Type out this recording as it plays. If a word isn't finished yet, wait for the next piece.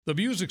The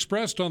views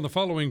expressed on the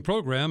following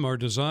program are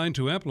designed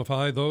to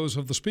amplify those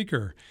of the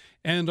speaker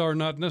and are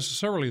not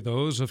necessarily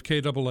those of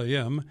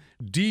KAAM,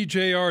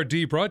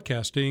 DJRD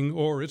Broadcasting,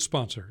 or its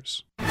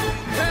sponsors.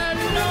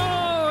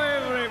 Hello,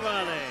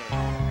 everybody!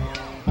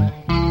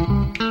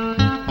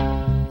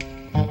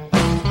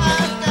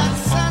 I've got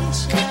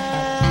sunshine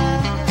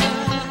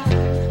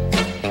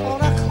on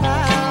a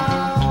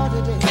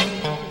cloudy day.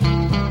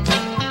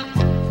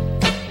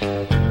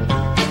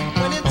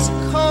 When it's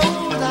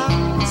cold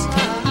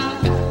outside,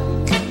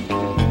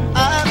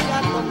 I've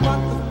got the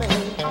month of May.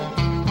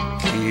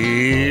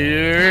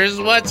 Here's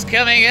what's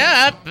coming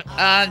up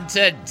on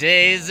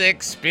today's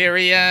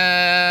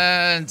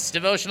experience.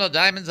 Devotional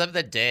Diamonds of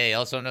the Day,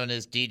 also known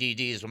as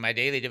DDDs, where my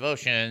daily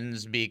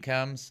devotions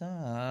become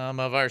some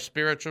of our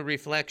spiritual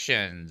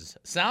reflections.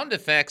 Sound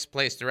effects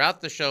placed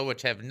throughout the show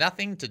which have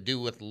nothing to do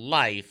with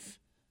life,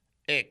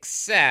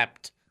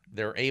 except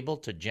they're able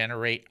to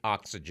generate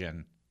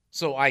oxygen.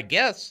 So I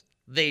guess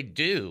they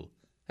do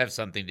have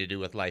something to do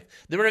with life.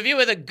 The review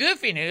of the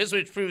goofy news,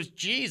 which proves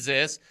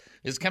Jesus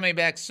is coming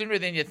back sooner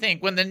than you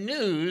think, when the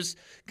news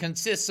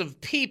consists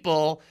of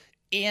people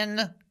in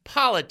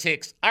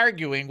politics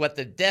arguing what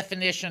the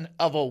definition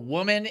of a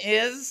woman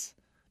is.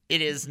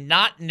 It is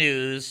not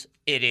news.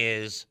 It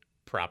is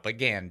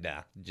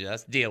propaganda.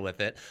 Just deal with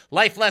it.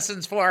 Life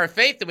lessons for our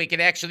faith that we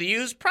can actually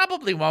use.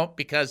 Probably won't,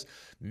 because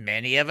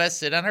many of us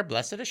sit on our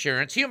blessed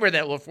assurance. Humor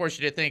that will force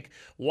you to think,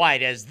 why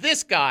does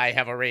this guy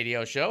have a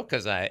radio show?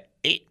 Because I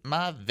ate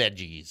my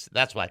veggies.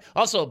 That's why.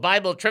 Also,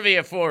 Bible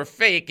trivia for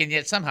fake and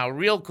yet somehow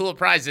real cool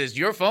prizes,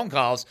 your phone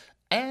calls,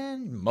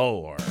 and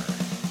more.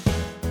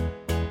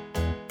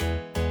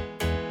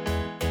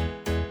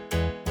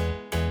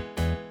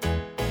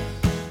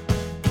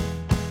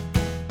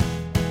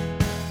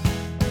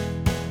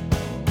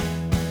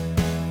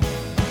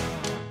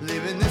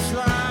 Living this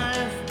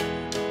life,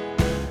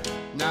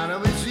 not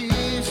always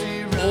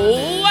easy.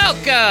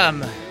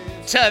 Welcome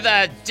to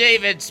the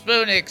David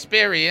Spoon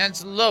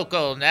Experience,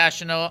 local,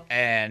 national,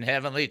 and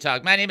heavenly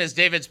talk. My name is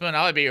David Spoon.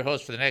 I'll be your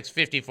host for the next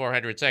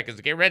 5,400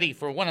 seconds. Get ready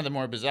for one of the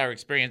more bizarre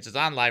experiences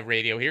on live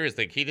radio. Here is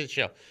the key to the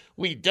show.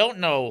 We don't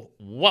know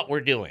what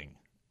we're doing.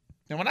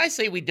 And when I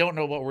say we don't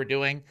know what we're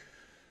doing,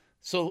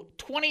 so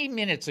 20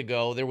 minutes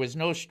ago, there was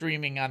no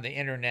streaming on the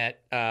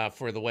internet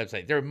for the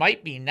website. There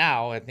might be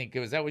now. I think,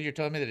 is that what you're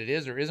telling me, that it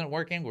is or isn't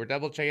working? We're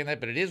double checking that,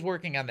 but it is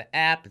working on the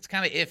app. It's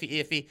kind of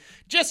iffy.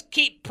 Just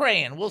keep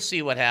praying. We'll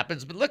see what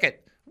happens. But look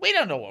we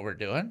don't know what we're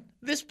doing.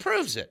 This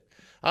proves it.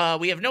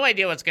 We have no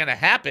idea what's going to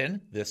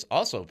happen. This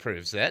also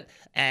proves it.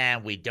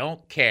 And we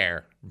don't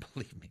care.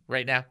 Believe me,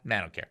 right now, I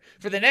don't care.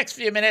 For the next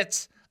few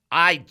minutes,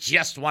 I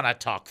just want to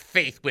talk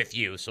faith with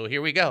you. So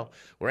here we go.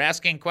 We're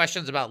asking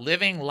questions about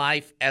living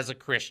life as a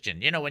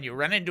Christian. You know, when you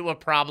run into a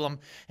problem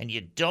and you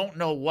don't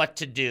know what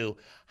to do,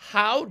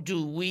 how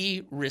do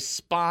we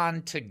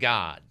respond to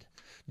God?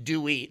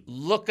 Do we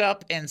look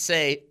up and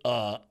say,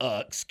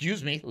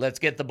 excuse me, let's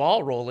get the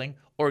ball rolling?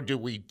 Or do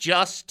we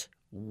just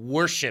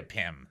worship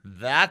him?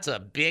 That's a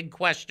big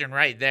question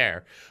right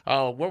there.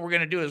 What we're going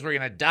to do is we're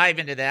going to dive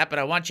into that, but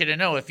I want you to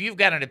know, if you've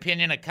got an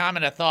opinion, a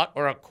comment, a thought,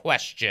 or a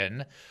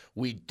question,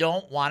 we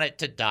don't want it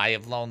to die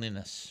of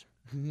loneliness.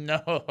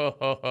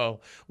 No,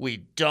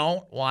 we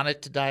don't want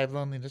it to die of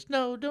loneliness.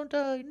 No, don't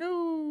die.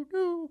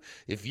 No.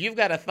 If you've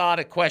got a thought,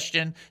 a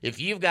question, if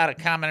you've got a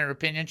comment or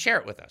opinion, share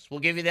it with us.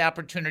 We'll give you the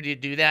opportunity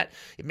to do that.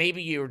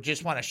 Maybe you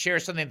just want to share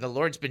something the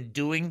Lord's been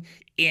doing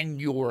in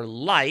your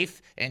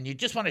life, and you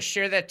just want to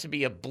share that to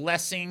be a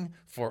blessing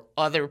for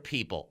other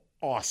people.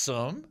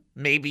 Awesome.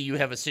 Maybe you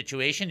have a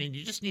situation and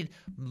you just need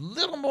a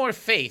little more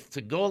faith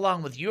to go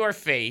along with your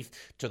faith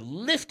to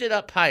lift it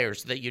up higher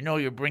so that you know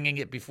you're bringing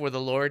it before the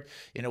Lord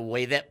in a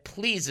way that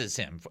pleases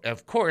him.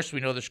 Of course,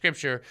 we know the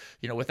scripture,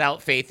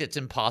 without faith it's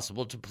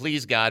impossible to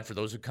please God. For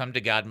those who come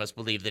to God must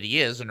believe that he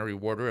is, and a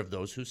rewarder of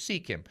those who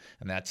seek him.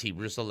 And that's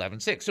Hebrews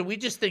 11:6. So we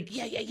just think,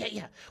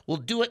 yeah. We'll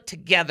do it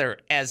together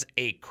as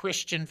a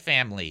Christian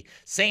family.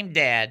 Same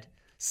dad,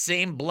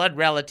 same blood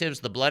relatives,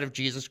 the blood of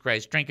Jesus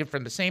Christ, drinking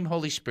from the same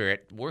Holy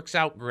Spirit. Works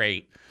out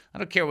great. I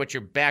don't care what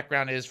your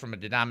background is from a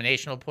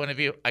denominational point of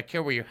view. I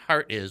care where your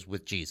heart is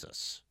with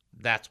Jesus.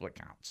 That's what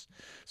counts.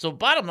 So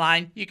bottom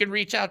line, you can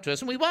reach out to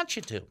us, and we want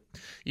you to.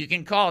 You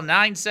can call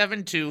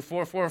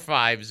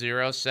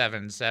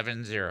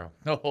 972-445-0770.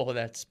 Oh,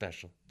 that's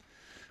special.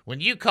 When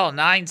you call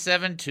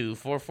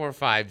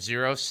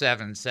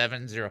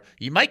 972-445-0770,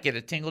 you might get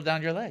a tingle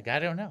down your leg. I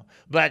don't know.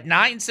 But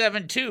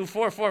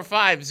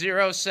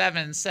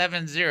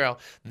 972-445-0770,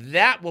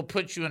 that will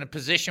put you in a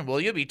position where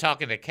you'll be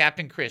talking to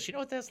Captain Chris. You know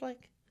what that's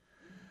like?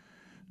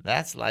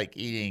 That's like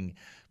eating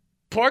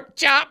pork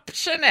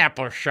chops and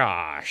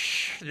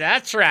applesauce.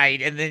 That's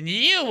right. And then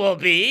you will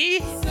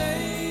be...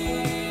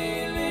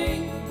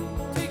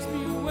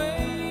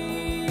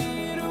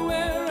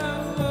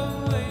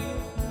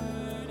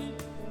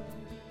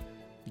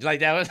 You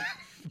like that one?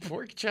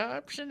 Pork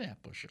chops and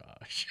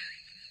applesauce.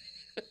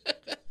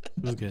 It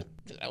was good.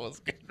 That was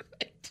good,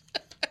 right?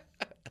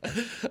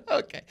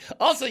 Okay.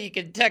 Also, you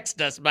can text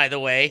us, by the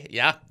way.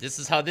 Yeah, this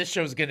is how this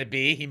show's going to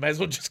be. You might as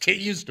well just get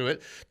used to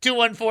it.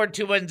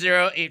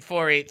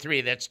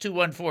 214-210-8483. That's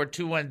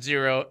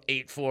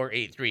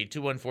 214-210-8483.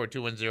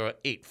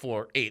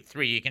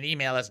 214-210-8483. You can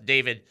email us,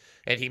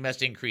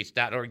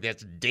 david@hemustincrease.org.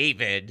 That's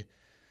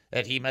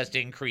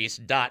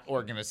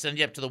david@hemustincrease.org. I'm going to send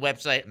you up to the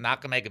website. I'm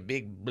not going to make a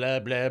big blah,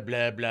 blah,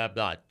 blah, blah,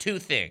 blah. Two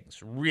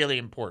things really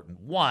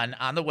important. One,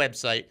 on the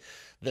website,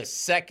 the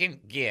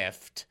second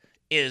gift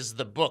is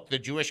the book, The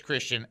Jewish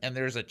Christian, and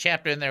there's a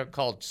chapter in there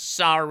called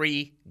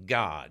Sorry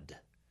God.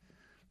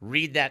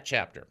 Read that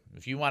chapter.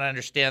 If you want to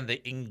understand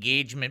the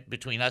engagement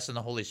between us and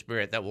the Holy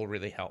Spirit, that will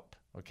really help,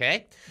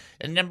 okay?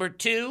 And number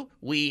two,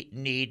 we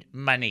need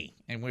money,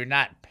 and we're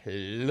not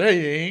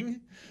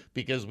playing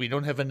because we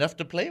don't have enough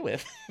to play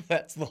with.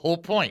 That's the whole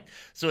point.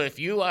 So if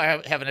you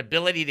have an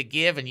ability to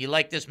give and you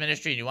like this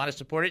ministry and you want to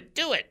support it,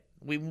 do it.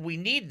 We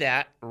need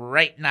that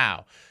right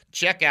now.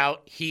 Check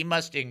out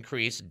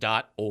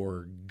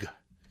hemustincrease.org.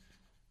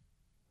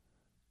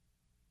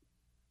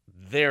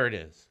 There it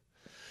is.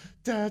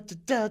 Da, da,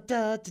 da,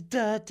 da,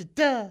 da, da,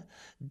 da,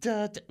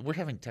 da, da. We're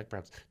having tech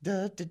problems.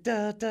 Da, da,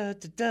 da, da,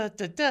 da,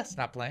 da, da. It's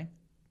not playing.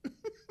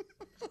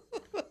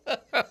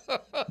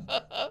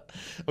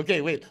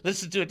 Okay, wait.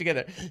 Let's do it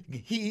together.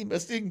 He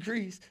must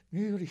increase.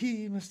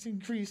 He must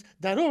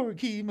increase.org.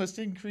 He must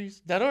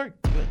increase.org.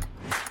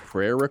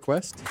 Prayer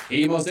request?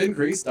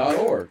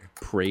 HeMustIncrease.org.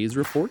 Praise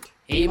report?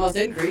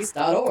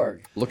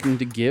 HeMustIncrease.org. Looking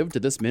to give to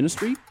this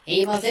ministry?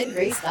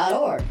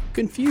 HeMustIncrease.org.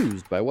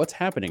 Confused by what's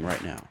happening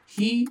right now?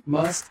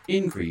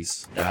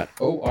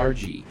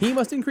 HeMustIncrease.org.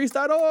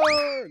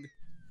 HeMustIncrease.org!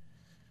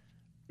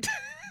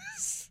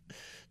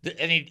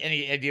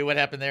 Any idea what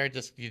happened there?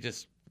 You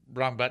just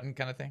wrong button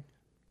kind of thing?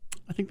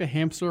 I think the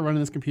hamster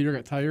running this computer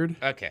got tired.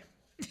 Okay.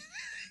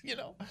 You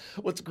know,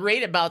 what's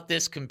great about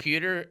this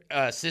computer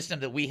system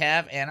that we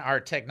have and our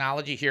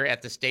technology here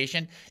at the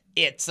station,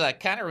 it's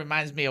kind of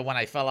reminds me of when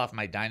I fell off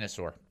my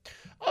dinosaur.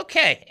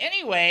 Okay,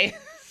 anyway,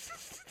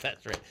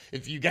 that's right.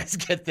 If you guys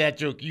get that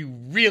joke, you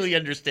really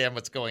understand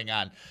what's going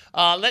on.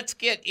 Let's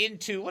get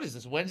into, what is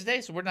this, Wednesday?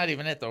 So we're not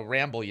even at the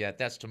ramble yet.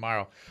 That's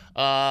tomorrow.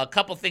 A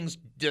couple things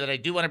that I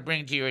do want to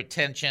bring to your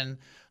attention.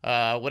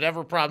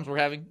 Whatever problems we're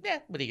having,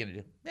 what are you going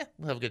to do?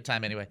 We'll have a good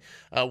time anyway.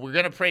 We're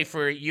going to pray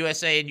for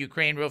USA and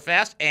Ukraine real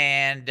fast,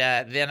 and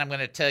then I'm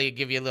going to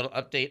give you a little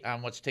update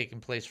on what's taking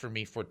place for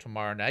me for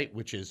tomorrow night,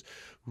 which is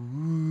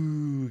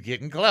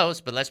getting close,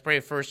 but let's pray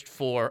first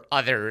for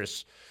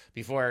others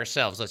before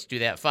ourselves. Let's do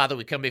that. Father,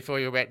 we come before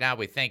you right now.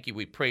 We thank you.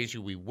 We praise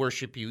you. We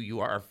worship you.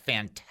 You are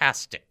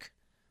fantastic.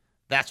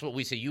 That's what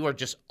we say. You are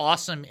just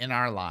awesome in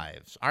our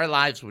lives. Our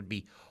lives would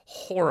be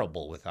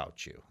horrible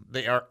without you.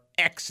 They are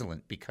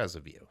excellent because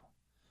of you.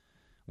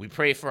 We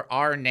pray for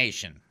our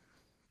nation.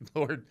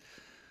 Lord,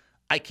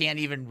 I can't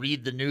even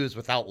read the news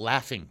without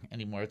laughing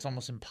anymore. It's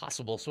almost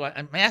impossible. So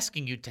I'm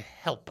asking you to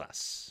help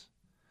us.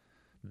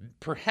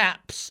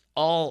 Perhaps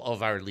all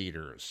of our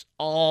leaders,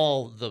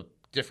 all the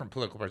different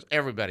political parties,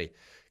 everybody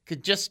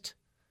could just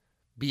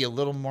be a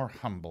little more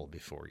humble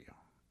before you.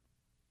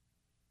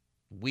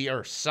 We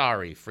are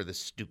sorry for the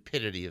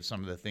stupidity of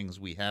some of the things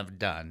we have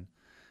done.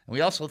 And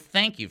we also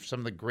thank you for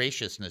some of the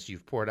graciousness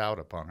you've poured out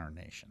upon our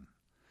nation.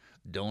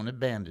 Don't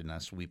abandon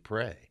us, we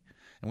pray.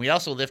 And we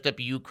also lift up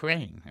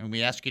Ukraine, and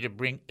we ask you to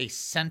bring a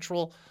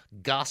central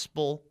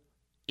gospel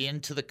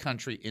into the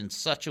country in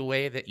such a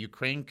way that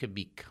Ukraine could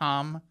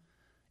become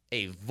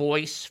a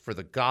voice for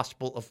the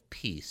gospel of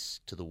peace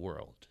to the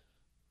world.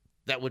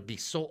 That would be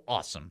so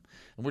awesome.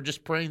 And we're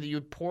just praying that you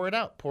would pour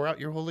out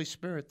your Holy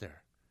Spirit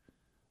there.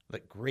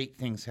 Let great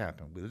things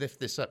happen. We lift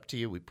this up to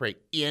you. We pray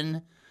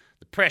in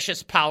the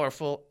precious,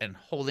 powerful, and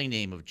holy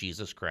name of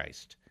Jesus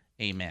Christ.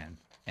 Amen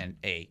and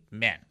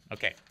amen.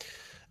 Okay.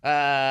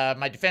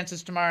 My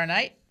defenses tomorrow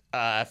night.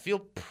 I feel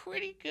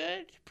pretty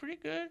good.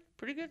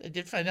 I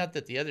did find out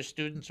that the other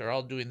students are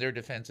all doing their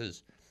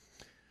defenses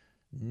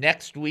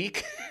next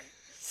week.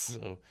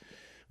 So,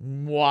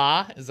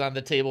 moi is on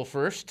the table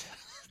first.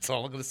 That's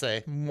all I'm going to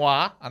say.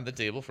 Moi on the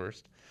table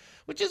first.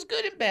 Which is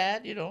good and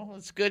bad, you know.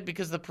 It's good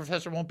because the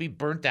professor won't be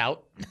burnt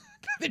out by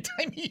the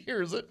time he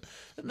hears it.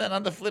 And then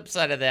on the flip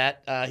side of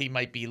that, he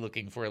might be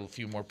looking for a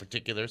few more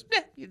particulars.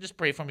 You just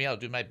pray for me. I'll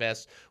do my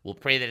best. We'll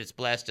pray that it's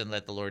blessed and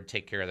let the Lord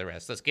take care of the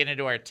rest. Let's get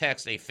into our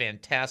text, a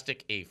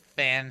fantastic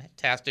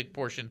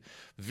portion.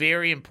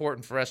 Very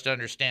important for us to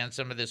understand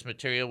some of this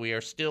material. We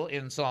are still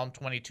in Psalm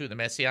 22, the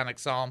Messianic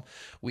Psalm.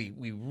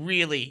 We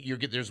really,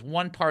 there's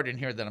one part in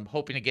here that I'm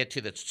hoping to get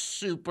to that's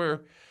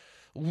super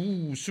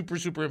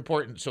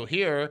important. So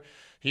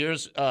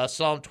here's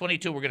Psalm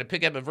 22. We're going to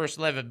pick up at verse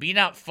 11. Be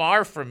not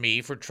far from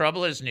me, for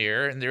trouble is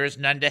near, and there is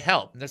none to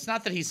help. And that's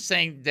not that he's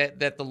saying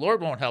that the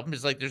Lord won't help him.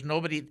 It's like there's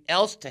nobody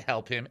else to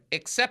help him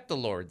except the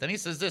Lord. Then he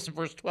says this in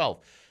verse 12.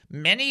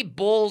 Many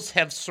bulls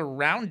have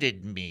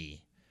surrounded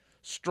me.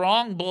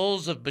 Strong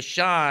bulls of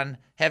Bashan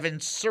have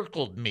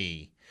encircled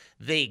me.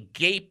 They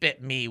gape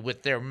at me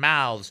with their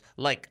mouths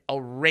like a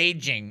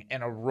raging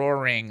and a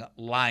roaring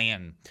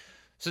lion.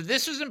 So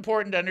this is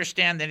important to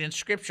understand that in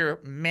Scripture,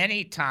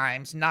 many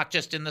times, not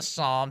just in the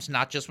Psalms,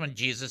 not just when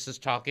Jesus is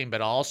talking,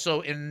 but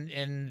also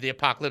in the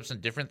Apocalypse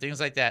and different things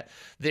like that,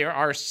 there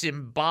are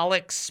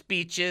symbolic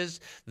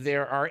speeches,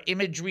 there are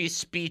imagery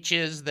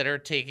speeches that are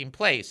taking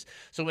place.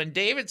 So when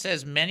David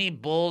says, many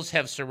bulls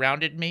have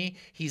surrounded me,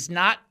 he's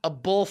not a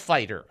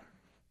bullfighter.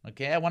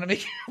 Okay, I want to make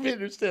sure you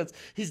understand.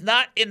 He's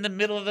not in the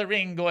middle of the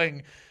ring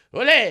going,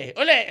 ole, ole.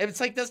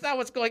 It's like, that's not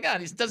what's going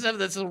on. He doesn't have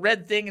this little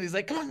red thing, and he's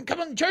like, come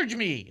on, charge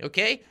me,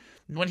 okay?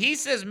 When he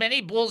says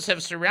many bulls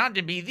have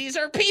surrounded me, these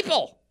are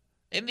people.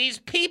 And these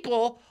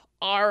people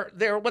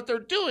what they're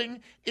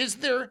doing is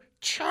they're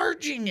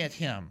charging at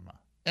him.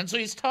 And so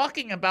he's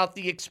talking about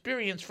the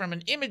experience from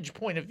an image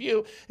point of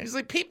view, and he's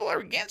like, people are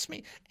against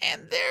me,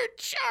 and they're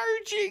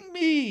charging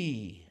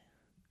me.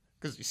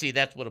 Because, you see,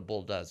 that's what a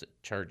bull does. It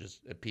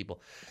charges at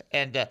people.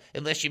 And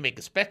unless you make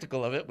a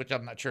spectacle of it, which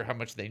I'm not sure how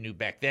much they knew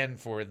back then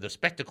for the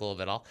spectacle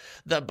of it all,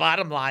 the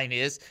bottom line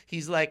is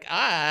he's like,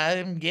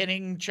 I'm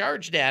getting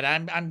charged at.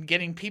 I'm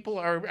getting people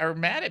are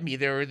mad at me.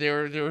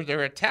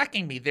 They're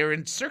attacking me.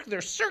 They're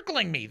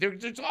circling me. They're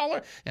all.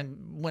 And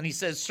when he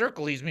says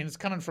circle, he means it's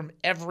coming from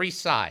every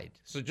side.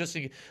 So just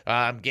think,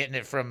 I'm getting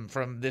it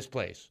from this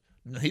place.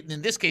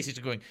 In this case, he's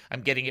going,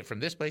 I'm getting it from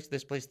this place,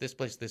 this place, this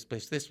place, this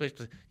place, this place.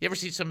 You ever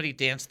see somebody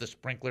dance the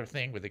sprinkler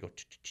thing where they go,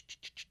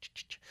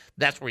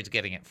 that's where he's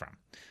getting it from.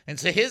 And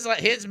so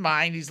his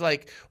mind, he's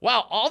like,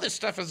 wow, all this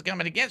stuff is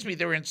coming against me.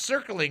 They're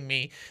encircling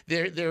me.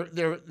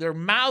 Their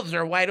mouths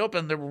are wide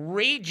open. They're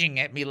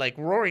raging at me like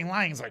roaring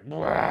lions, like,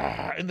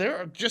 wah, and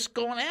they're just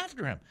going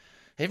after him.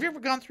 Have you ever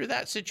gone through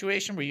that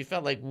situation where you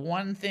felt like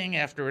one thing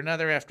after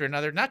another,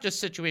 not just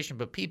situation,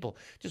 but people,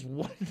 just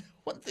one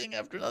thing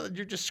after another, and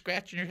you're just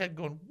scratching your head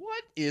going,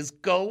 what is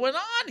going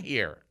on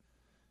here?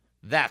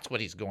 That's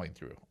what he's going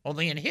through.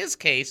 Only in his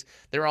case,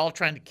 they're all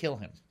trying to kill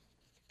him.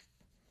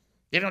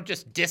 They don't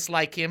just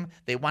dislike him,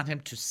 they want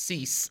him to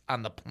cease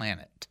on the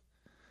planet.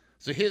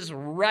 So his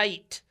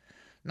right,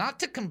 not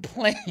to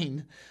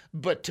complain,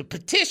 but to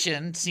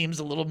petition seems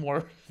a little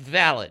more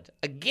valid.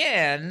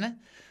 Again,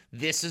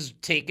 this is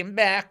taken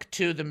back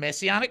to the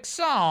Messianic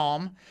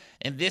Psalm,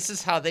 and this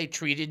is how they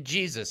treated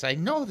Jesus. I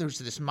know there's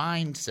this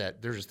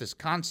mindset, there's this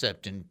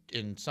concept in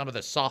some of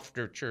the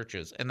softer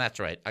churches, and that's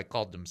right, I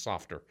called them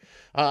softer,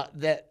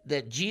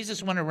 that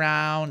Jesus went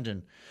around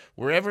and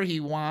wherever he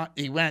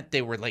went,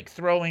 they were like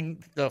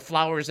throwing the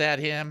flowers at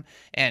him,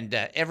 and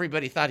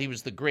everybody thought he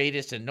was the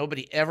greatest, and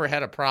nobody ever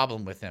had a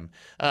problem with him.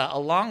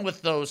 Along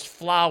with those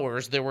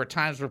flowers, there were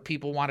times where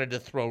people wanted to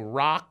throw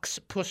rocks,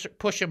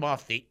 push him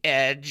off the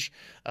edge.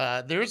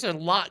 There's a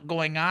lot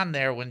going on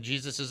there when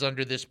Jesus is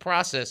under this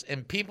process,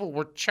 and people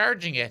were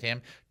charging at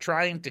him,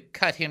 trying to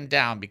cut him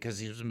down because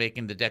he was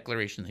making the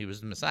declaration he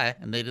was the Messiah,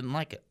 and they didn't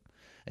like it.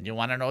 And you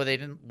want to know why they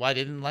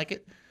didn't like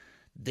it?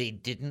 They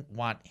didn't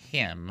want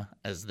him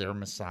as their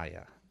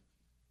Messiah.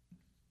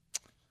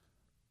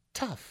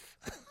 Tough.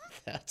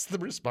 That's the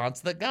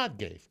response that God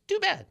gave. Too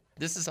bad.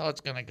 This is how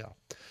it's going to go.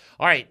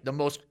 All right, the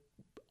most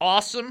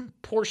awesome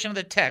portion of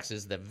the text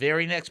is the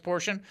very next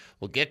portion.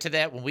 We'll get to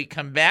that when we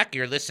come back.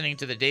 You're listening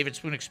to the David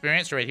Spoon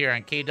Experience right here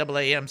on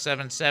KAAM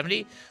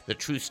 770, the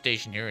truth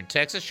station here in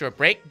Texas. Short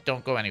break.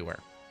 Don't go anywhere.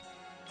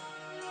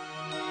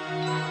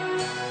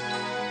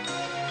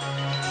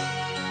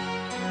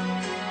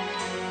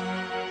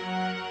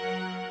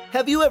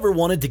 Have you ever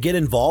wanted to get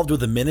involved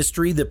with a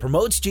ministry that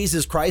promotes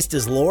Jesus Christ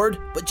as Lord,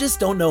 but just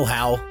don't know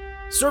how?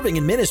 Serving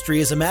in ministry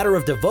is a matter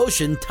of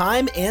devotion,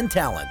 time, and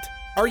talent.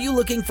 Are you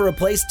looking for a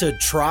place to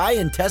try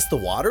and test the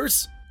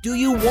waters? Do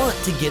you want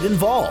to get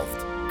involved?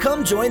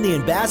 Come join the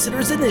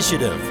Ambassadors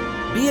Initiative.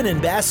 Be an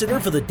ambassador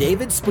for the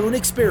David Spoon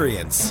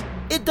Experience.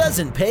 It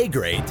doesn't pay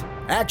great.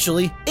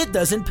 Actually, it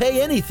doesn't pay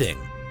anything.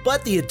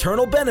 But the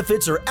eternal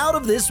benefits are out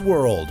of this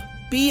world.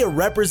 Be a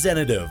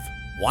representative.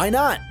 Why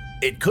not?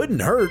 It couldn't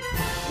hurt.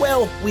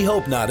 Well, we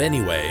hope not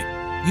anyway.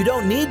 You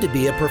don't need to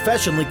be a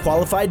professionally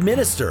qualified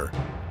minister.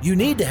 You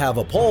need to have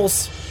a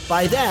pulse.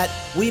 By that,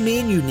 we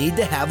mean you need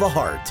to have a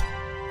heart.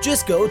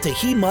 Just go to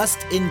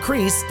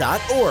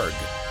hemustincrease.org.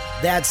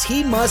 That's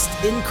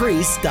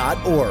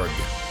hemustincrease.org.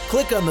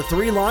 Click on the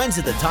 3 lines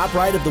at the top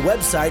right of the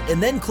website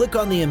and then click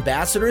on the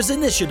Ambassadors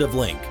Initiative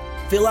link.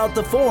 Fill out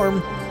the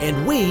form,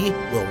 and we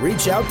will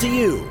reach out to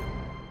you.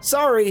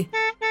 Sorry.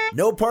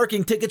 No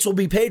parking tickets will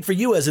be paid for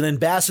you as an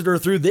ambassador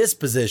through this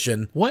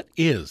position. What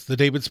is the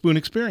David Spoon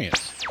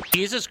Experience?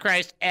 Jesus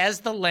Christ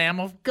as the Lamb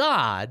of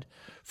God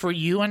for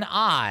you and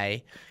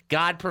I.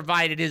 God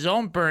provided his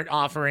own burnt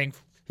offering,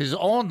 his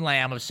own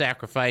lamb of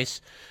sacrifice,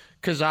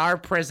 because our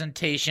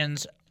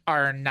presentations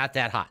are not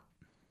that hot.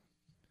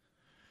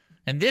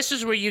 And this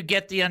is where you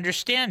get the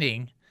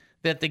understanding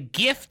that the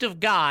gift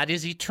of God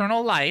is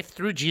eternal life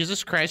through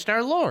Jesus Christ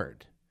our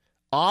Lord.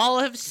 All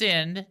have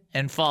sinned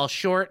and fall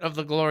short of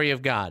the glory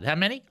of God. How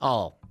many?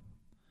 All.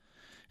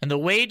 And the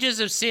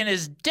wages of sin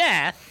is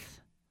death.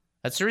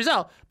 That's the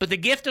result. But the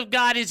gift of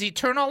God is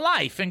eternal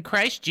life in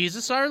Christ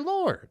Jesus our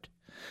Lord.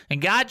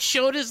 And God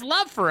showed his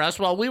love for us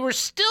while we were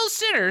still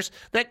sinners,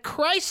 that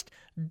Christ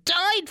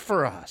died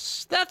for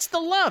us. That's the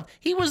love.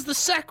 He was the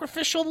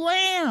sacrificial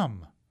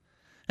lamb.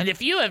 And if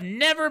you have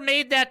never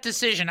made that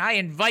decision, I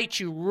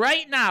invite you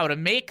right now to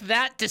make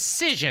that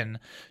decision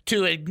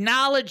to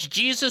acknowledge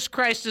Jesus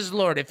Christ as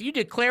Lord. If you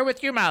declare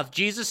with your mouth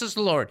Jesus is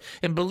Lord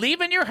and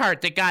believe in your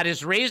heart that God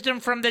has raised him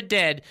from the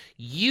dead,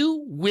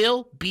 you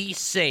will be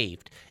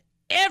saved.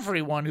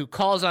 Everyone who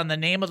calls on the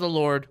name of the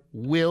Lord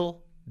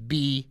will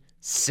be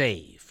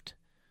saved.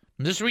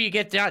 And this is where you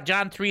get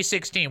John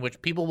 3:16,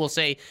 which people will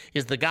say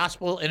is the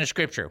gospel in a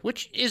scripture,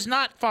 which is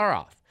not far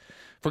off.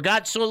 For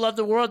God so loved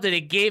the world that he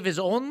gave his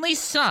only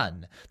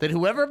Son, that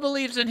whoever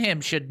believes in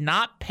him should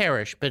not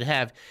perish but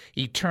have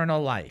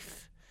eternal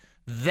life.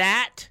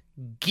 That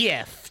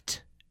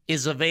gift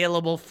is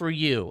available for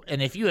you.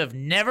 And if you have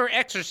never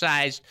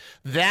exercised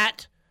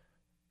that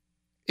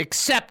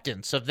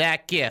acceptance of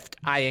that gift,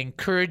 I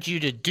encourage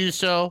you to do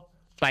so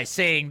by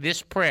saying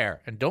this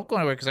prayer. And don't go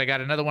anywhere because I got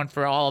another one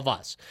for all of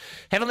us.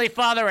 Heavenly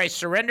Father, I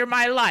surrender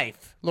my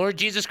life. Lord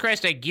Jesus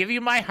Christ, I give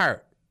you my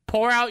heart.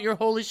 Pour out your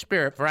Holy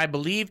Spirit, for I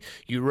believe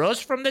you rose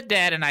from the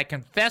dead, and I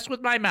confess with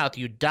my mouth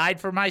you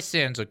died for my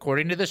sins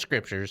according to the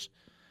Scriptures.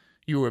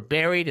 You were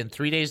buried, and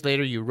 3 days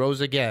later you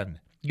rose again.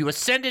 You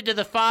ascended to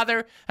the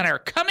Father and are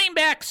coming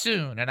back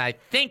soon, and I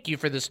thank you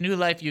for this new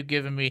life you've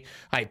given me.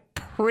 I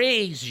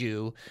praise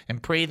you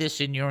and pray this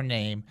in your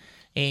name.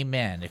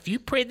 Amen. If you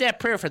prayed that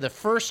prayer for the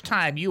first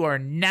time, you are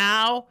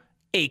now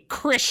a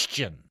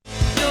Christian.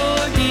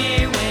 You're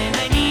here when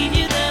I need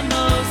you the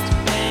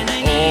most. When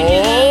I need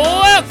you the most.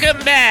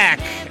 Welcome back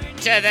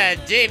to the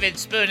David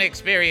Spoon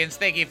Experience.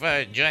 Thank you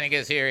for joining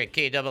us here at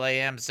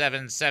KAAM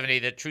 770,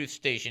 the truth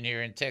station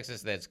here in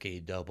Texas. That's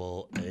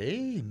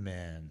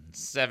KAAM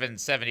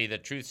 770, the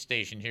truth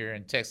station here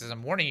in Texas.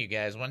 I'm warning you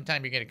guys, one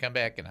time you're going to come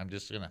back and we're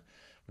just going to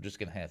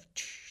have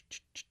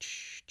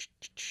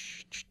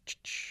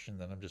and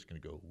then I'm just going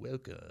to go,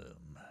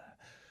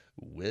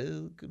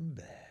 welcome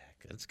back.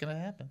 That's going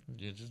to happen.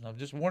 I'm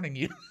just warning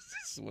you.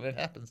 This is when it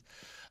happens.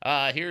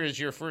 Here is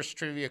your first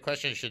trivia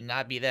question. It should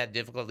not be that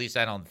difficult. At least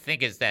I don't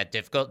think it's that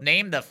difficult.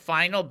 Name the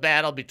final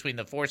battle between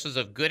the forces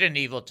of good and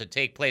evil to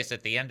take place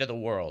at the end of the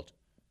world.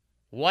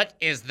 What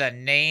is the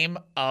name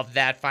of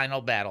that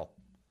final battle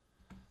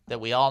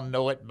that we all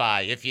know it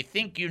by? If you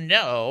think you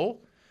know,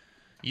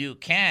 you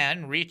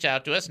can reach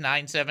out to us,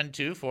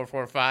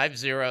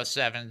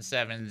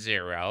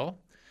 972-445-0770.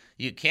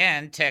 You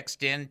can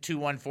text in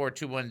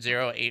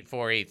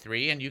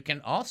 214-210-8483, and you can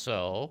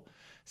also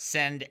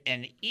send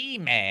an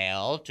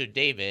email to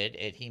David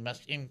at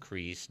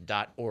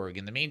hemustincrease.org.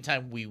 In the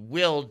meantime, we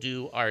will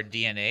do our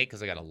DNA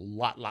because I got a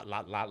lot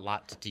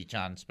to teach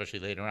on, especially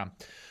later on.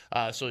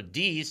 So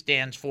D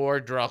stands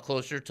for draw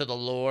closer to the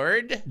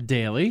Lord.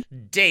 Daily.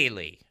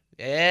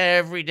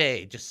 Every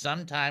day, just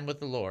some time with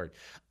the Lord.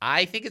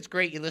 I think it's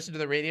great you listen to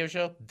the radio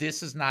show.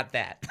 This is not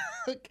that.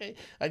 Okay?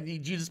 I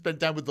need you to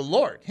spend time with the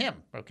Lord,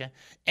 him, okay?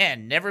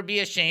 And never be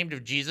ashamed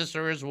of Jesus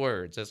or his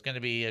words. That's going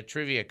to be a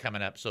trivia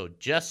coming up, so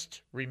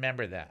just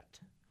remember that.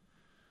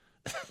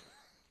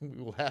 We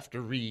will have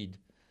to read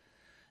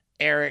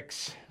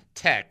Eric's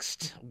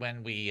text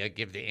when we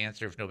give the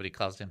answer if nobody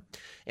calls him.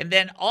 And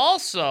then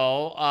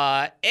also,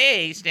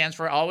 A stands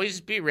for always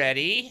be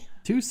ready.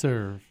 To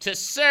serve. To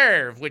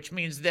serve, which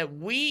means that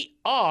we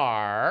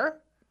are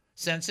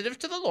sensitive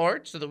to the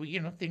Lord so that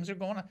we, things are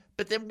going on.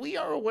 But then we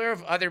are aware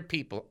of other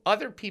people.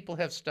 Other people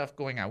have stuff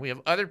going on. We have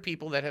other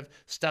people that have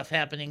stuff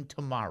happening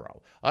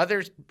tomorrow.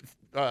 Others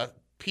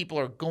people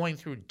are going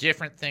through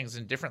different things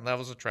and different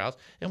levels of trials,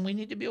 and we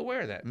need to be aware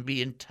of that and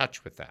be in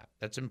touch with that.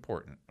 That's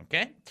important,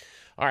 okay?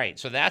 All right,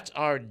 so that's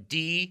our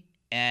DNA.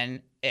 All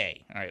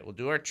right, we'll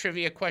do our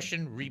trivia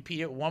question. Repeat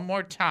it one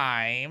more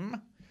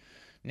time.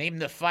 Name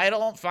the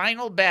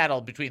final battle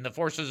between the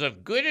forces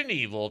of good and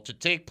evil to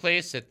take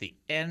place at the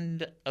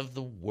end of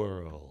the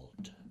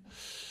world.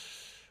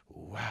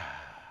 Wow.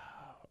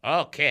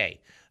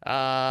 Okay.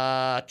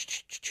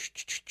 If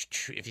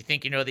you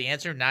think you know the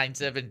answer,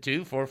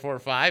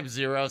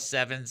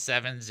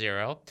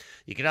 972-445-0770.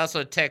 You can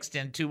also text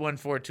in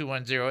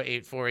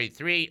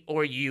 214-210-8483,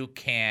 or you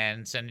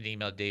can send an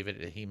email,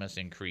 David at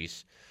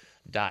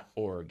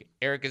hemustincrease.org.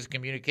 Eric is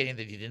communicating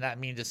that he did not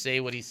mean to say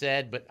what he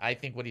said, but I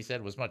think what he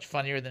said was much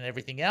funnier than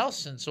everything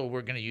else, and so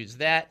we're going to use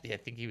that. I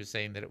think he was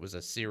saying that it was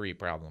a Siri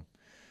problem.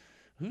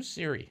 Who's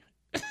Siri?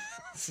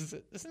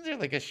 Isn't there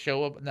like a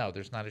show? No,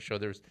 there's not a show.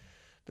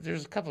 But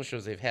there's a couple of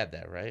shows they've had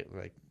that, right?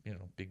 Like,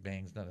 Big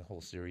Bang's done a whole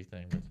Siri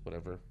thing with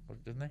whatever.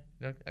 Didn't they?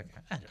 Okay.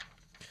 I don't know.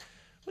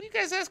 What are you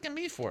guys asking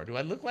me for? Do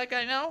I look like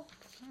I know?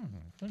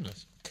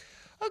 Goodness.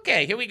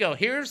 Okay, here we go.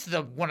 Here's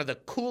one of the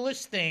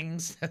coolest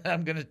things that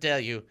I'm going to tell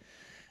you.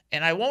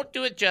 And I won't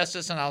do it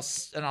justice, and I'll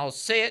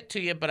say it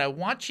to you, but I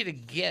want you to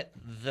get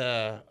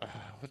the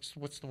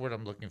what's the word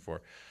I'm looking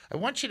for? I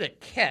want you to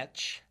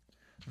catch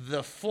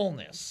the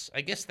fullness. I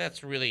guess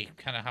that's really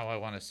kind of how I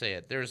want to say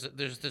it. There's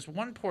this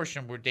one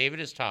portion where David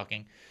is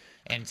talking,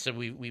 and so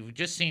we've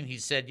just seen, he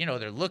said,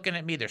 they're looking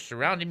at me, they're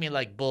surrounding me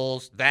like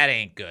bulls. That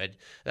ain't good.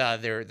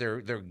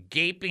 They're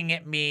gaping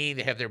at me.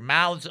 They have their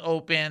mouths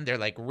open. They're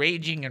like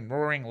raging and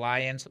roaring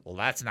lions. Well,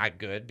 that's not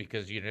good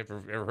because you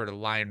never ever heard a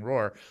lion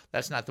roar.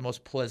 That's not the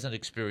most pleasant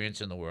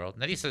experience in the world.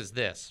 And then he says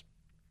this.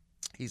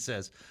 He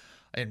says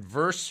in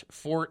verse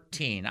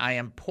 14, I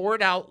am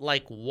poured out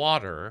like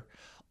water,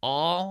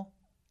 all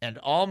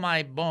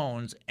my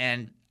bones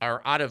and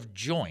are out of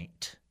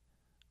joint.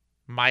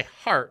 My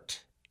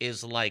heart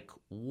is like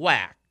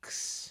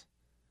wax.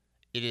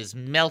 It is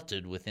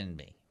melted within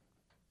me.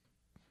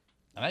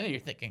 And I know you're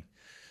thinking,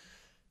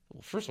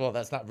 well, first of all,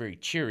 that's not very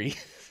cheery.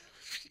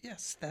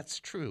 Yes, that's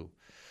true.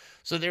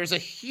 So there's a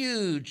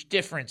huge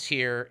difference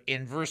here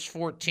in verse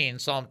 14,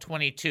 Psalm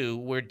 22,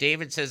 where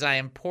David says, I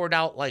am poured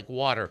out like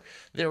water.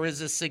 There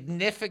is a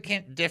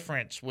significant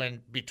difference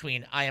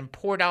between I am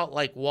poured out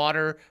like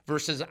water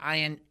versus I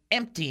am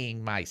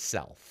emptying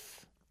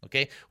myself.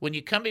 Okay? When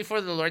you come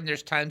before the Lord and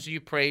there's times you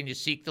pray and you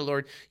seek the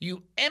Lord,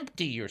 you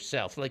empty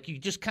yourself. Like you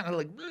just kind of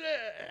like,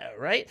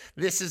 right?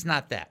 This is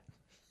not that.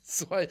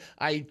 So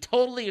I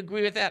totally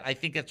agree with that. I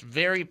think it's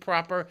very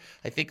proper.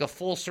 I think a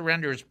full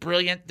surrender is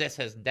brilliant.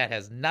 That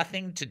has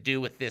nothing to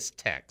do with this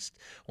text.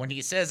 When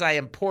he says, I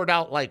am poured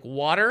out like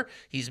water,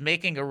 he's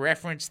making a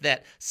reference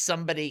that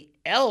somebody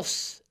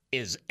else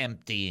is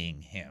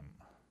emptying him.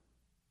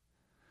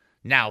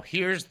 Now,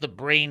 here's the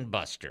brain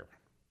buster.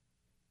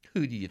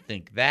 Who do you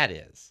think that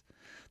is?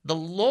 The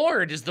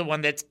Lord is the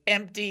one that's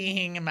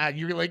emptying him out.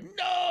 You're like,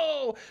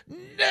 no,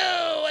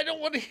 I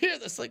don't want to hear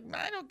this. Like,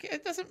 I don't care.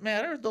 It doesn't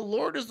matter. The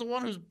Lord is the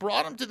one who's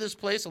brought him to this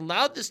place,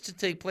 allowed this to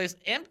take place,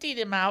 emptied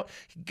him out.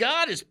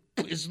 God is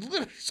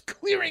literally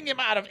clearing him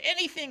out of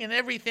anything and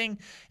everything.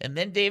 And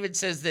then David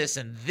says this,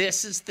 and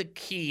this is the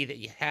key that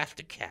you have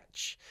to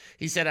catch.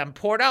 He said, I'm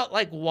poured out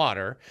like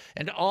water,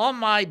 and all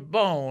my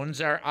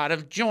bones are out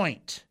of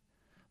joint.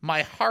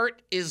 My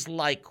heart is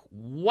like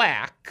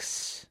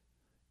wax.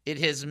 It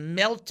has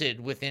melted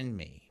within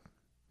me.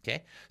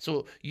 Okay,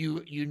 so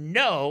you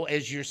know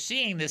as you're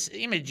seeing this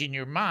image in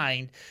your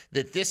mind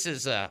that this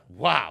is a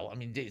wow. I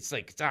mean, it's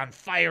like it's on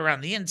fire on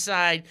the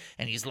inside,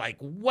 and he's like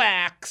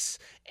wax,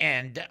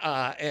 and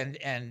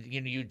you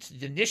know,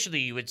 initially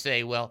you would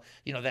say, well,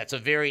 you know, that's a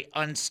very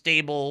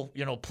unstable,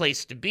 you know,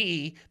 place to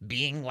be,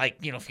 being like,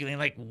 you know, feeling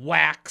like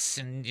wax,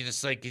 and you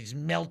just like he's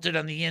melted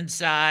on the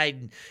inside,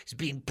 and he's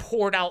being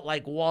poured out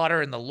like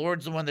water, and the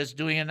Lord's the one that's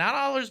doing it. Not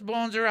all his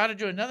bones are out of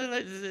joint.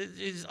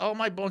 All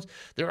my bones,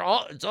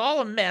 it's all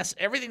a mess.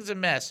 Everything's a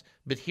mess.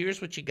 But here's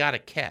what you got to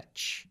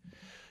catch.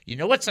 You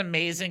know what's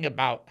amazing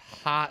about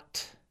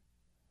hot,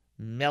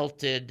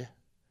 melted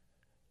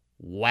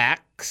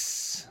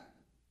wax?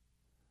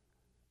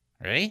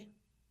 Ready?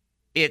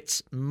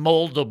 It's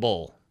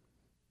moldable.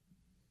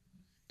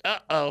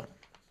 Uh-oh.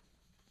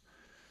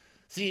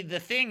 See, the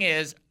thing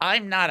is,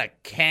 I'm not a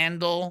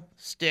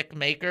candlestick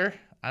maker.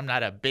 I'm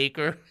not a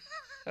baker.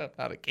 I'm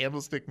not a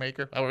candlestick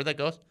maker. However that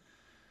goes.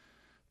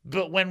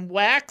 But when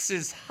wax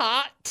is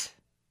hot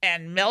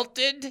and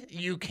melted,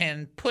 you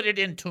can put it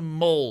into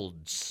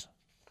molds.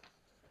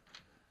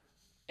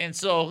 And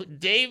so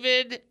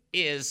David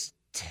is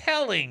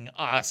telling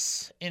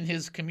us in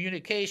his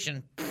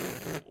communication,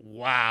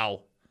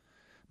 wow,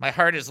 my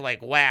heart is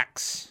like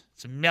wax.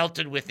 It's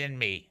melted within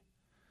me.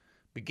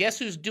 But guess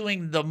who's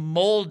doing the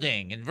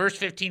molding? In verse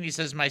 15, he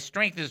says, my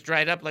strength is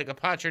dried up like a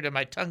potsherd, and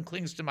my tongue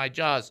clings to my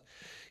jaws.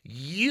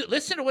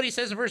 Listen to what he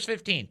says in verse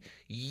 15.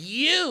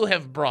 You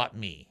have brought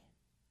me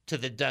to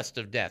the dust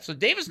of death. So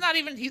David's not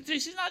even,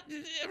 he's not,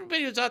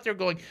 everybody who's out there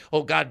going,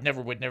 oh, God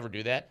would never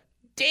do that.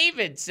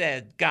 David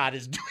said God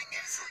is doing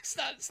this.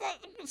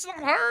 It's not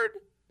hard.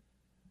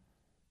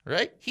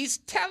 Right? He's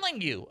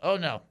telling you, oh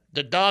no,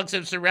 the dogs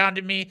have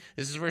surrounded me.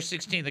 This is verse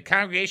 16. The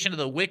congregation of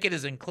the wicked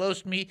has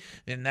enclosed me.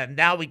 And then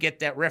now we get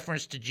that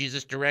reference to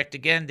Jesus direct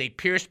again. They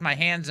pierced my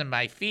hands and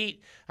my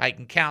feet. I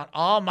can count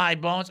all my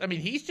bones. I mean,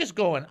 he's just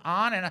going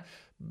on and on.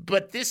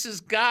 But this is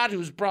God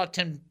who's brought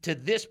him to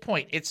this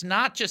point. It's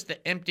not just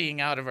the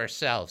emptying out of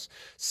ourselves.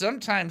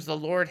 Sometimes the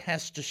Lord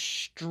has to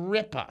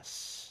strip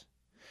us.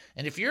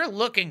 And if you're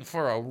looking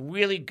for a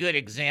really good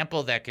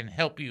example that can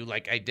help you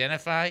like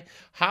identify,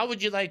 how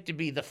would you like to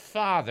be the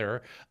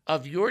father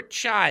of your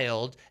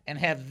child and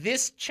have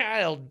this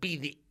child be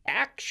the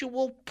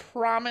actual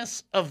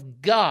promise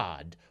of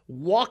God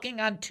walking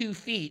on 2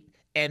 feet,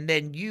 and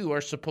then you are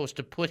supposed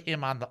to put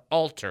him on the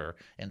altar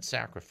and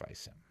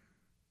sacrifice him?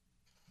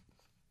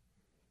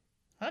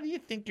 How do you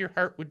think your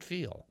heart would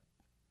feel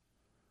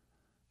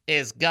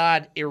as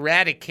God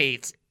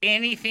eradicates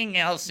anything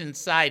else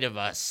inside of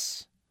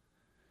us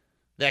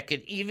that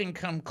could even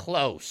come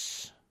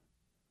close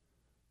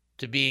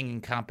to being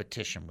in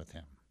competition with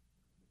him?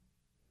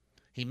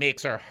 He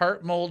makes our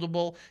heart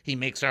moldable. He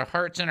makes our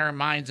hearts and our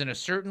minds in a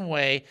certain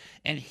way,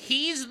 and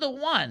he's the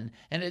one.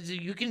 And as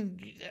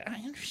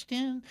I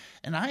understand,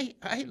 and I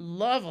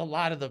love a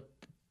lot of the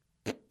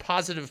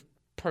positive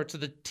parts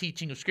of the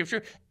teaching of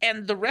Scripture,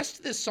 and the rest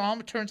of this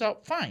psalm turns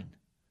out fine.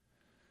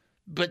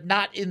 But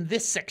not in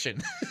this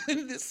section.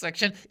 In this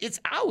section, it's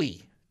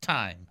owie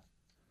time.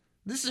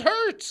 This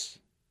hurts.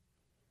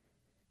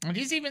 And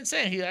he's even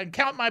saying, I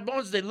count my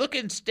bones, they look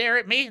and stare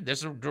at me.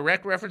 There's a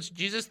direct reference to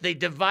Jesus. They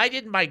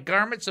divided my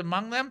garments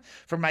among them.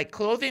 For my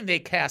clothing, they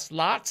cast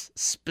lots.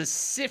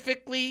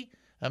 Specifically,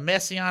 A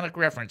messianic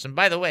reference. And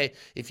by the way,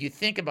 if you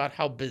think about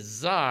how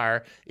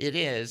bizarre it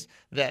is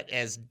that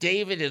as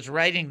David is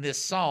writing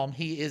this psalm,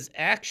 he is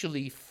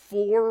actually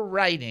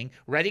writing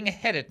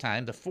ahead of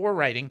time, the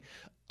forewriting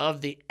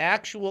of the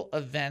actual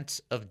events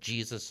of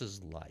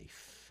Jesus'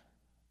 life.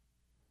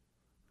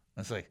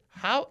 It's like,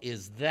 how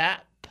is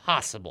that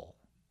possible?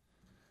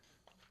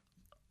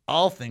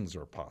 All things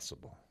are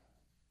possible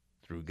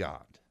through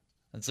God.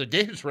 And so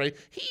David's right.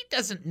 He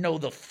doesn't know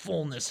the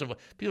fullness of what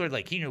people are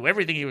like. He knew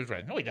everything he was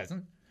writing. No, he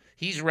doesn't.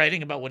 He's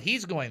writing about what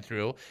he's going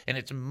through, and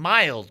it's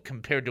mild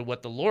compared to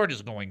what the Lord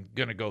is going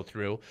to go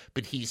through.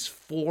 But he's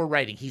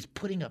forewriting. He's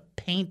putting a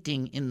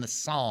painting in the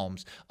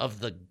Psalms of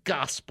the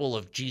gospel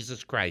of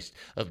Jesus Christ,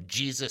 of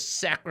Jesus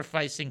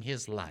sacrificing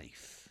his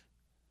life.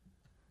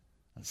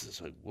 It's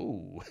just like,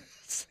 whoa!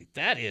 It's like,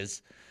 that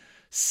is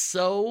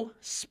so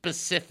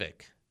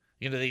specific.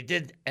 You know, they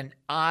did an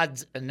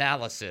odds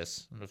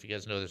analysis. I don't know if you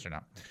guys know this or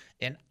not.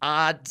 An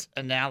odds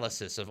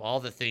analysis of all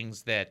the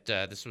things that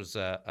this was,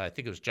 I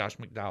think it was Josh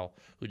McDowell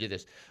who did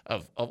this,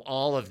 of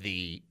all of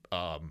the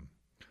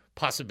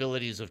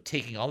possibilities of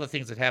taking all the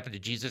things that happened to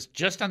Jesus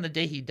just on the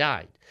day he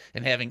died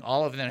and having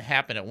all of them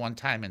happen at one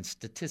time. And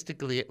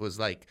statistically, it was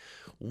like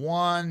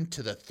 1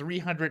 to the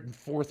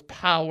 304th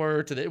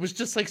power it was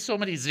just like so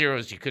many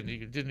zeros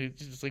it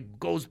just like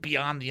goes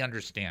beyond the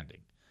understanding.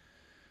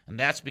 And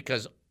that's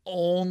because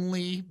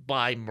only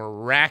by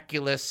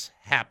miraculous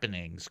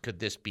happenings could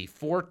this be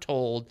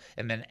foretold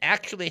and then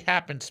actually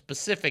happen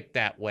specific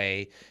that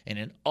way. And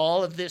in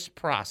all of this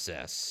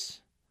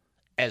process,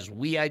 as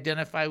we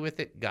identify with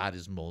it, God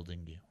is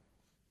molding you.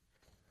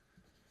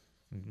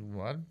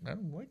 What? I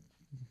don't like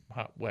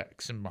hot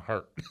wax in my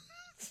heart.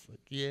 It's like,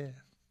 yeah.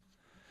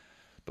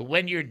 But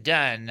when you're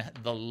done,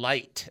 the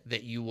light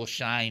that you will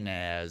shine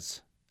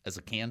as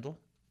a candle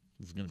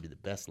is going to be the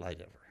best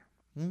light ever.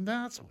 And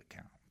that's what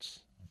counts.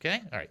 Okay?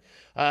 All right.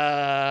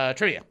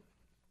 Trivia.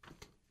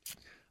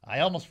 I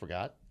almost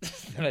forgot.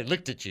 Then I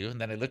looked at you, and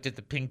then I looked at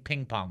the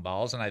ping pong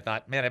balls, and I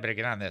thought, man, I better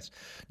get on this.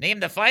 Name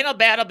the final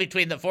battle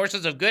between the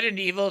forces of good and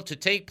evil to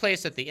take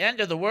place at the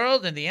end of the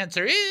world, and the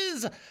answer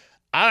is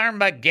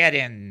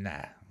Armageddon.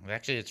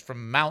 Actually, it's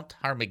from Mount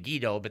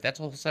Armageddon, but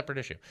that's a whole separate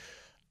issue.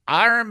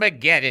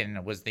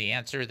 Armageddon was the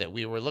answer that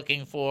we were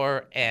looking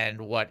for, and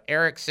what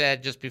Eric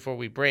said just before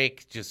we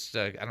break, I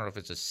don't know if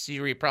it's a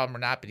Siri problem or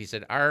not, but he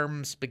said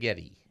arm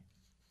spaghetti.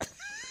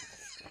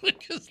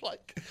 Which is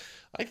like,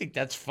 I think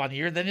that's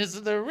funnier than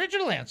the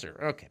original answer.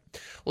 Okay.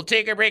 We'll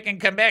take a break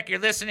and come back. You're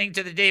listening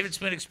to the David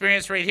Spoon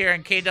Experience right here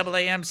on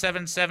KAAM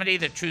 770,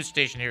 the truth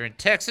station here in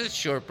Texas.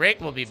 Short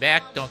break. We'll be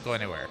back. Don't go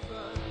anywhere.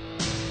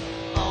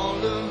 All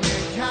of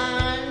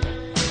mankind,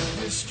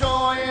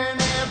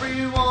 destroying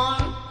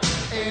everyone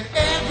and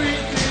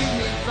everything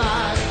they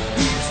find.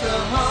 He's the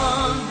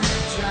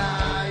hungry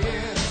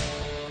giant.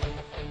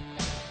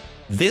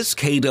 This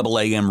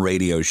KAAM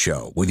radio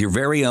show with your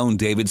very own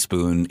David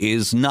Spoon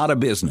is not a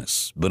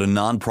business, but a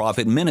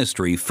nonprofit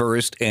ministry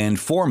first and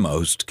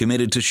foremost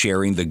committed to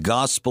sharing the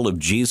gospel of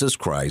Jesus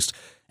Christ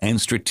and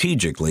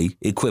strategically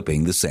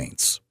equipping the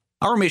saints.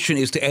 Our mission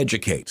is to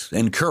educate,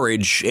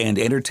 encourage, and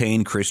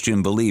entertain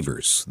Christian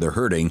believers, the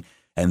hurting,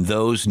 and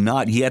those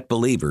not yet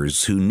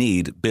believers who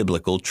need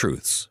biblical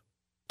truths.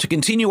 To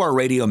continue our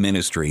radio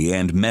ministry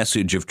and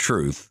message of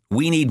truth,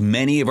 we need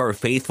many of our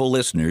faithful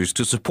listeners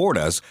to support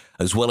us,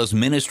 as well as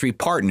ministry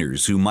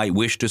partners who might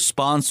wish to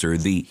sponsor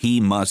the He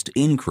Must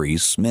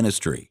Increase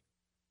ministry.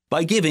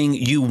 By giving,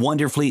 you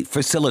wonderfully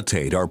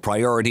facilitate our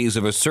priorities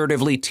of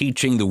assertively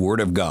teaching the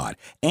Word of God,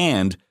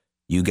 and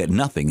you get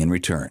nothing in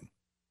return.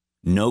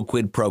 No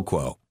quid pro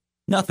quo.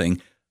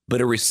 Nothing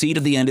but a receipt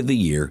at the end of the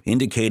year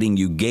indicating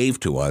you gave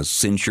to us,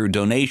 since your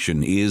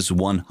donation is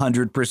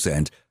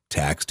 100%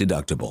 tax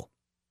deductible.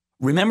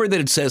 Remember that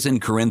it says in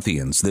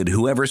Corinthians that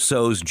whoever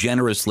sows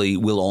generously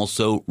will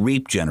also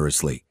reap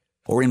generously.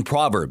 Or in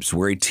Proverbs,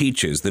 where it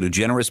teaches that a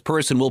generous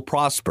person will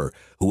prosper.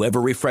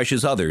 Whoever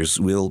refreshes others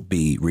will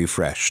be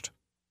refreshed.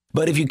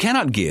 But if you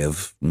cannot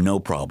give, no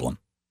problem.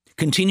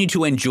 Continue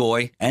to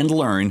enjoy and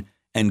learn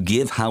and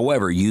give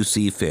however you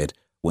see fit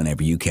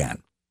whenever you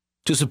can.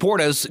 To support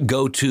us,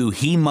 go to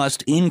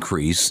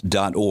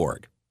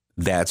hemustincrease.org.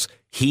 That's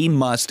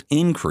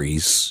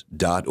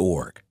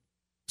hemustincrease.org.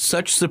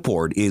 Such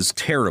support is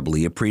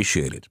terribly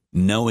appreciated,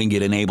 knowing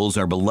it enables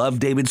our beloved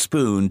David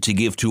Spoon to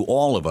give to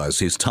all of us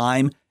his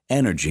time,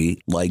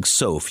 energy, like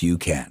so few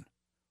can.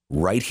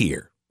 Right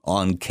here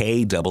on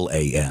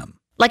KAAM.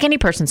 Like any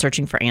person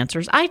searching for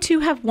answers, I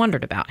too have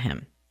wondered about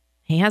him.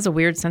 He has a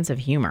weird sense of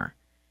humor.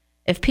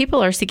 If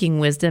people are seeking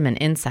wisdom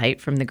and insight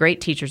from the great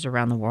teachers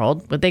around the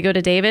world, would they go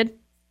to David?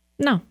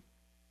 No,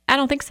 I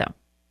don't think so.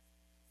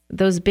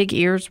 Those big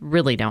ears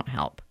really don't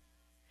help.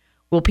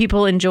 Will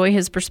people enjoy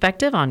his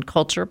perspective on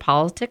culture,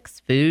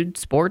 politics, food,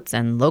 sports,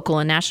 and local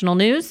and national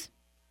news?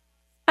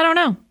 I don't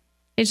know.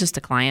 He's just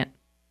a client.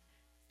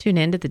 Tune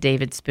in to the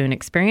David Spoon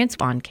Experience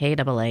on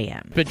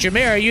KAAM. But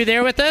Jameer, are you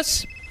there with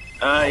us?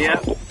 Yeah.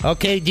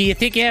 Okay, do you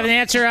think you have an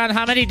answer on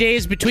how many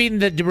days between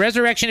the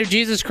resurrection of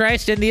Jesus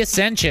Christ and the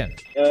ascension?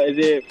 Is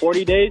it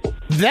 40 days?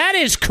 That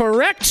is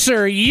correct,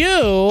 sir. You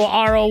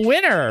are a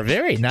winner.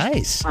 Very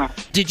nice.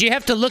 Did you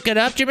have to look it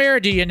up, Jameer, or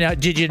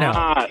did you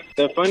know?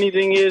 The funny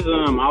thing is,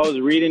 I was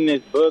reading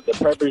this book, The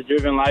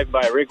Purpose-Driven Life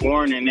by Rick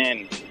Warren, and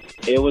then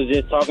it was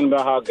just talking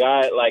about how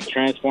God,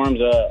 transforms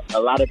a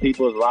lot of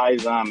people's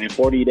lives in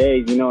 40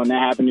 days, and that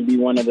happened to be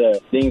one of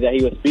the things that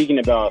he was speaking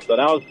about. So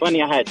that was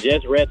funny. I had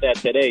just read that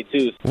today,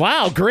 too.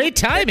 Wow, great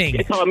timing.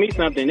 It taught me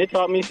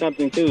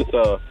something, too.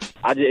 So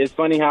it's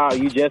funny how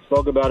you just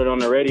spoke about it on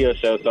the radio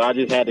show, so I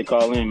just had to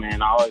call in,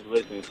 man. I always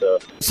listen,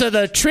 So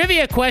the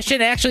trivia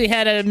question actually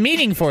had a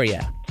meaning for you.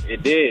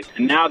 It did.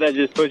 And now that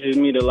just pushes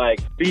me to,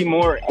 be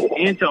more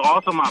into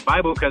also my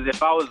Bible, because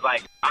if I was,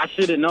 I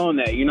should have known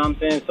that, you know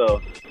what I'm saying?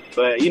 So...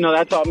 But,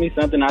 that taught me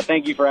something. I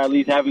thank you for at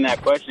least having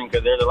that question,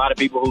 because there's a lot of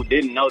people who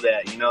didn't know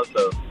that,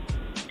 so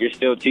you're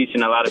still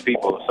teaching a lot of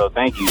people. So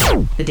thank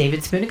you. The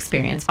David Spoon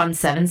Experience on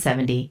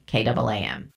 770 KAAM.